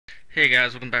Hey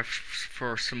guys, welcome back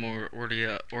for some more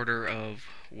order of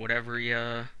whatever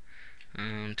ya.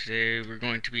 Today we're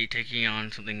going to be taking on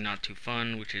something not too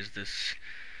fun, which is this.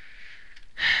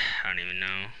 I don't even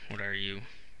know. What are you?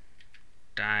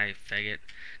 Die, faggot.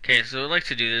 Okay, so I like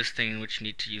to do this thing in which you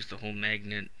need to use the whole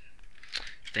magnet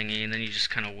thingy, and then you just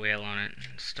kind of wail on it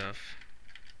and stuff.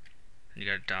 You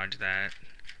gotta dodge that.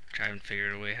 I haven't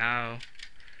figured a way how.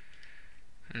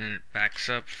 And then it backs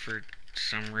up for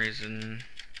some reason.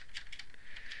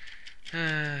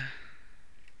 Um.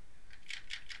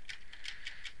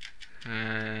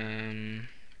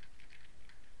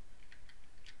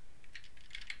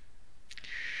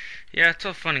 Yeah, it's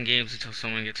all fun and games until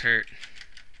someone gets hurt.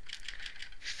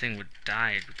 This thing would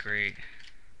die, it'd be great.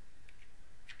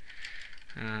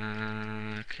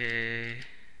 Okay.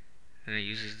 Then it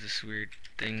uses this weird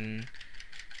thing.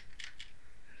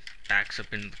 Backs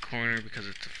up into the corner because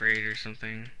it's afraid or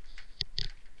something.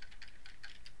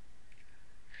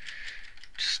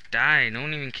 Just die, no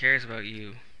one even cares about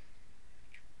you.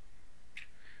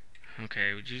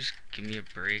 Okay, would you just give me a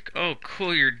break? Oh,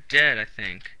 cool, you're dead, I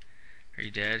think. Are you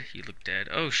dead? You look dead.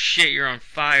 Oh shit, you're on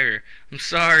fire. I'm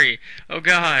sorry. Oh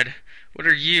god. What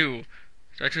are you?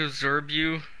 Did I have to absorb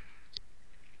you?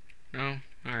 No?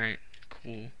 Alright,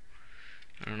 cool.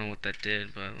 I don't know what that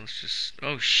did, but let's just...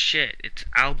 Oh shit, it's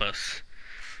Albus.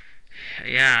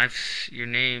 Yeah, your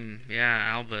name. Yeah,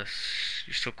 Albus.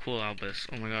 You're so cool, Albus.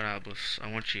 Oh my god, Albus. I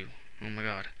want you. Oh my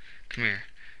god. Come here.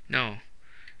 No.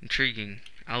 Intriguing.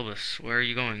 Albus, where are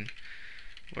you going?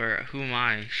 Who am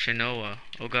I? Shinoa.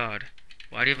 Oh god.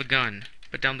 Why do you have a gun?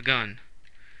 Put down the gun.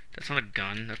 That's not a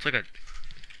gun. That's like a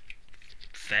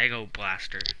Fago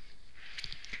blaster.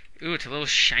 Ooh, it's a little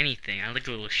shiny thing. I like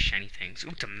the little shiny things. Ooh,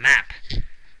 it's a map.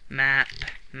 Map.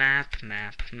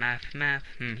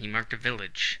 He marked a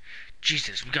village.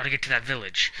 Jesus, we gotta get to that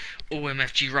village.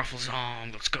 OMFG Ruffles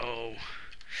on. Let's go.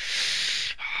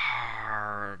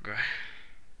 Harg.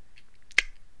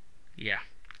 Yeah.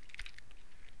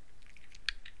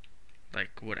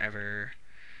 Like, whatever.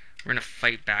 We're gonna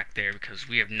fight back there because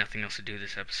we have nothing else to do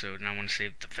this episode, and I want to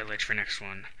save the village for next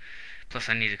one. Plus,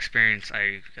 I need experience,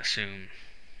 I assume.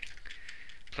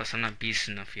 Plus, I'm not beast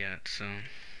enough yet, so...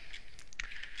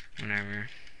 Whatever.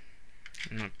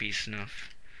 I'm not beast enough.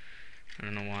 I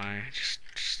don't know why. Just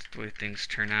the way things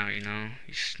turn out, you know?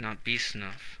 You're just not beast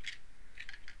enough.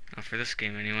 Not for this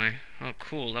game, anyway. Oh,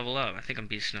 cool. Level up. I think I'm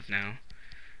beast enough now.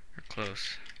 Or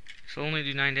close. So only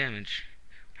do 9 damage.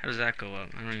 How does that go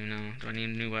up? I don't even know. Do I need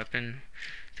a new weapon?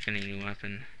 I think I need a new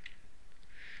weapon.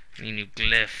 I need a new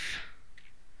glyph.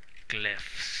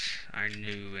 Glyphs are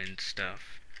new and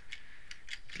stuff.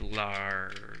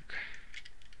 Larg.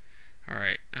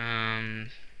 Alright,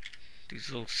 these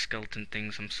little skeleton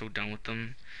things, I'm so done with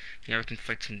them. Yeah, we can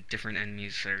fight some different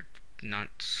enemies that are not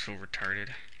so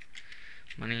retarded.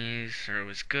 Monies are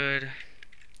always good.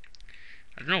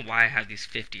 I don't know why I have these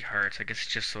 50 hearts. I guess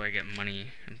it's just so I get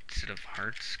money instead of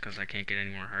hearts, because I can't get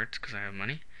any more hearts because I have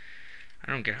money.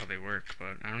 I don't get how they work,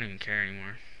 but I don't even care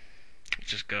anymore.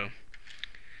 Let's just go.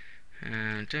 See,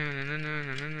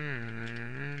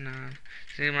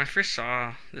 when I first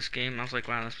saw this game, I was like,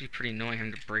 wow, this would be pretty annoying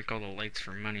having to break all the lights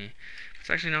for money.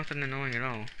 It's actually not that annoying at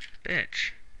all.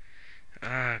 Bitch.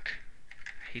 Ugh. I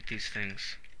hate these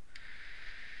things.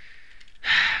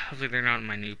 Hopefully they're not in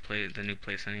my new the new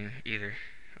place either.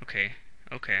 Okay.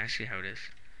 Okay, I see how it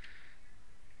is.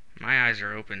 My eyes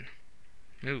are open.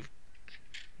 Move.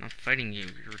 I'm not fighting you.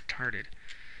 You're retarded.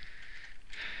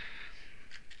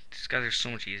 These guys are so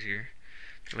much easier.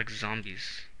 They're like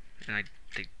zombies. And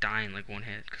they die in like one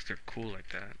hit because they're cool like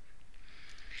that.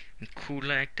 I'm cool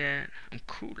like that. I'm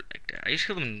cool like that. I used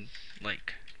to kill them in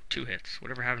like 2 hits.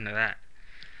 Whatever happened to that?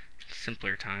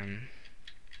 Simpler time.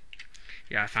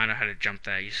 Yeah, I found out how to jump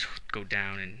that. You just go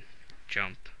down and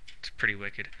jump. It's pretty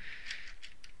wicked.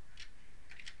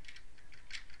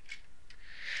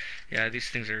 Yeah, these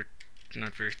things are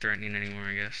not very threatening anymore,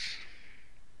 I guess.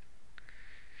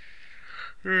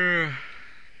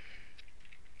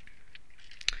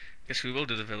 Guess we will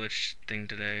do the village thing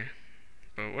today.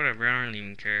 But whatever, I don't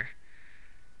even care.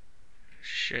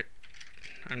 Shit.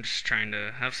 I'm just trying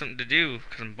to have something to do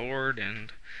because I'm bored,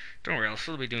 and don't worry, I'll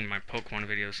still be doing my Pokemon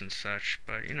videos and such,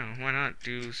 but you know, why not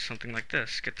do something like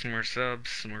this? Get some more subs,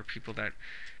 some more people that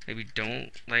maybe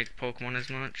don't like Pokemon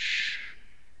as much.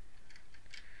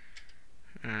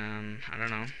 I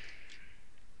don't know.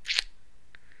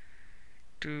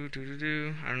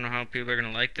 I don't know how people are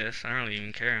gonna like this. I don't really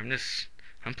even care.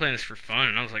 I'm playing this for fun,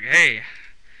 and I was like, hey,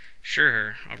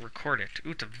 sure, I'll record it.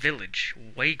 Ooh, it's a village.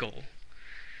 Waggle.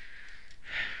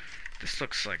 This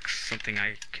looks like something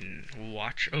I can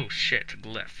watch. Oh shit, it's a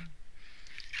glyph.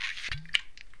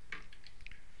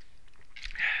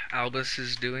 Albus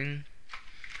is doing.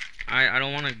 I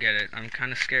don't want to get it. I'm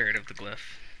kind of scared of the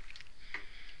glyph.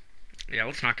 Yeah,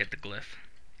 let's not get the glyph.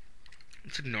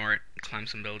 Let's ignore it. Climb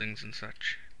some buildings and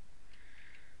such.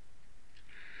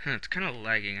 Huh, it's kind of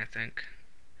lagging, I think.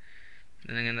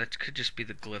 Then again, that could just be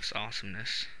the glyph's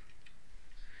awesomeness.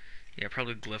 Yeah,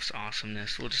 probably glyph's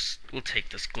awesomeness. We'll take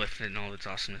this glyph and all its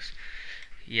awesomeness.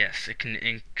 Yes, it can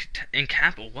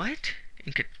incap. What?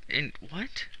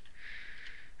 What?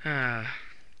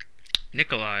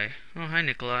 Nikolai. Oh, hi,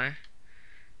 Nikolai.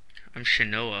 I'm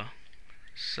Shinoa.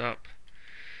 Sup?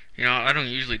 You know, I don't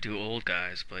usually do old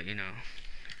guys, but you know,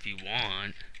 if you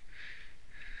want,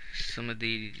 some of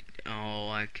the all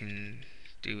I can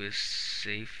do is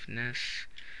safeness.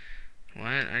 What?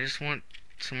 I just want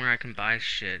somewhere I can buy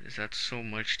shit. Is that so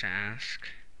much to ask?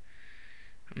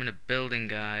 I'm in a building,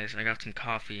 guys. I got some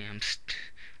coffee. I'm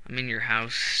in your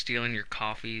house stealing your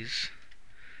coffees.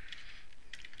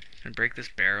 Can I break this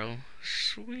barrel?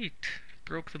 Sweet.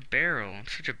 Broke the barrel. I'm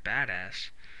such a badass.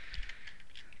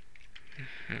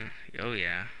 Oh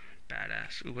yeah.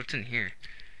 Badass. Ooh, what's in here?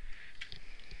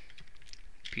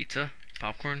 Pizza?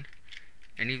 Popcorn?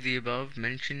 Any of the above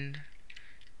mentioned?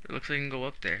 It looks like I can go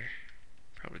up there.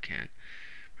 Probably can't.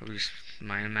 Probably just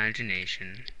my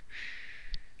imagination.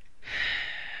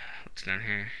 What's down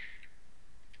here?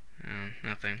 Oh,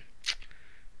 nothing.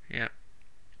 Yep.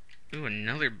 Ooh,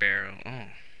 another barrel. Oh.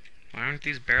 Why aren't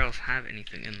these barrels have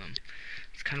anything in them?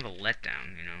 It's kind of a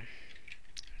letdown, you know.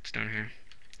 What's down here?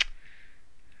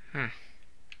 Huh.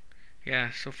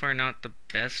 Yeah, so far not the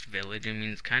best village. I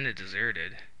mean, it's kind of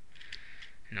deserted.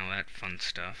 And all that fun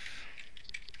stuff.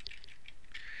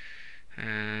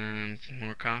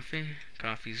 More coffee.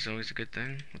 Coffee's always a good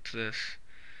thing. What's this?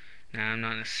 Nah, I'm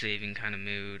not in a saving kind of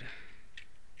mood.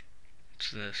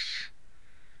 What's this?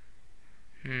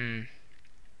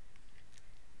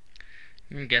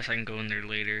 I guess I can go in there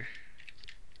later.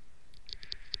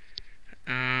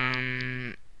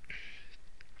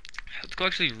 Let's go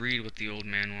actually read what the old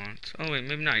man wants. Oh wait,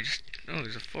 maybe not. Oh,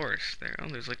 there's a forest there. Oh,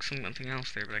 there's like something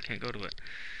else there, but I can't go to it.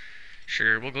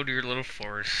 Sure, we'll go to your little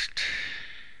forest.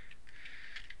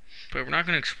 But we're not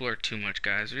going to explore too much,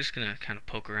 guys. We're just going to kind of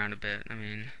poke around a bit. I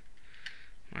mean,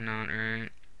 why not, right?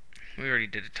 We already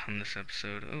did a ton this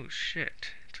episode. Oh,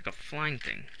 shit. It's like a flying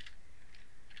thing.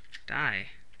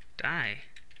 Die. Die.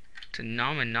 It's a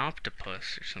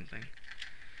nominoptopus or something.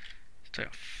 It's like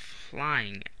a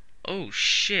flying... Oh,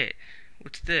 shit.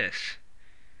 What's this?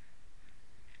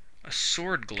 A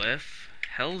sword glyph.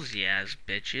 Hells yes,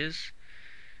 bitches.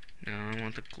 No, I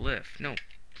want the glyph. No,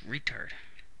 retard.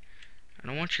 I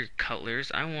don't want your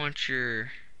cutlers. I want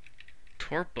your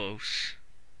torpos.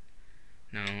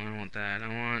 No, I don't want that. I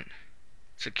want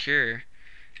secure.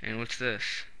 And what's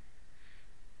this?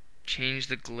 Change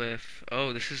the glyph.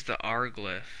 Oh, this is the R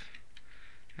glyph.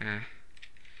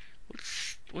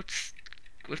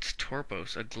 What's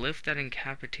torpos? A glyph that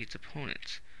incapacitates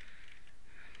opponents.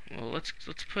 Well, let's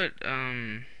put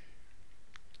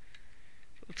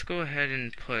let's go ahead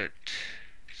and put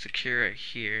secure right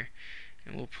here,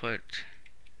 and we'll put,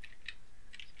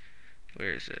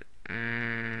 where is it?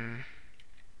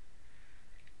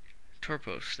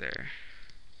 Torpos there.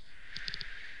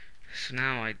 So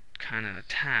now I kind of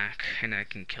attack, and I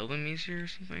can kill them easier or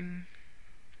something.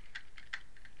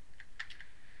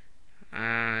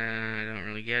 I don't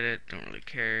really get it. Don't really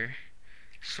care.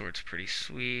 Sword's pretty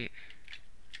sweet.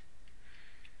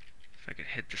 If I could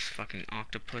hit this fucking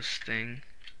octopus thing.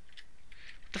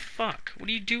 What the fuck? What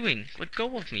are you doing? Let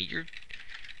go of me. You're...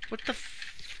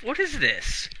 What is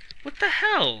this? What the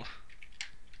hell?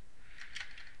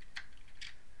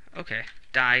 Okay.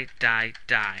 Die, die,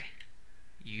 die.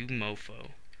 You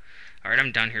mofo. Alright,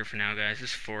 I'm done here for now, guys.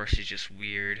 This forest is just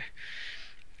weird.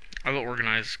 I will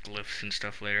organize glyphs and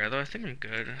stuff later, although I think I'm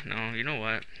good. No, you know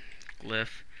what?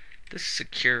 Glyph. This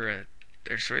Secura...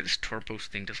 sorry, this Torpos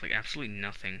thing does, like, absolutely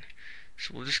nothing.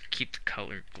 So we'll just keep the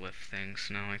color glyph thing,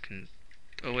 so now I can...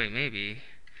 Oh, wait, maybe...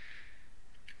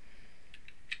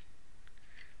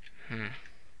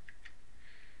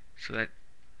 So that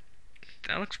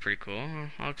looks pretty cool.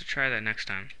 I'll have to try that next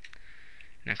time.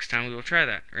 Next time we will try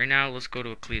that. Right now, let's go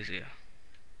to Ecclesia.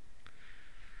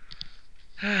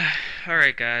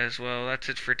 Alright guys, well that's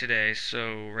it for today.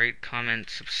 So rate, comment,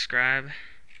 subscribe.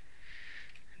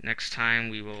 Next time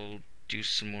we will do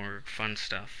some more fun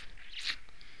stuff.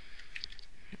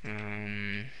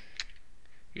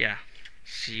 Yeah.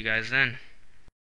 See you guys then.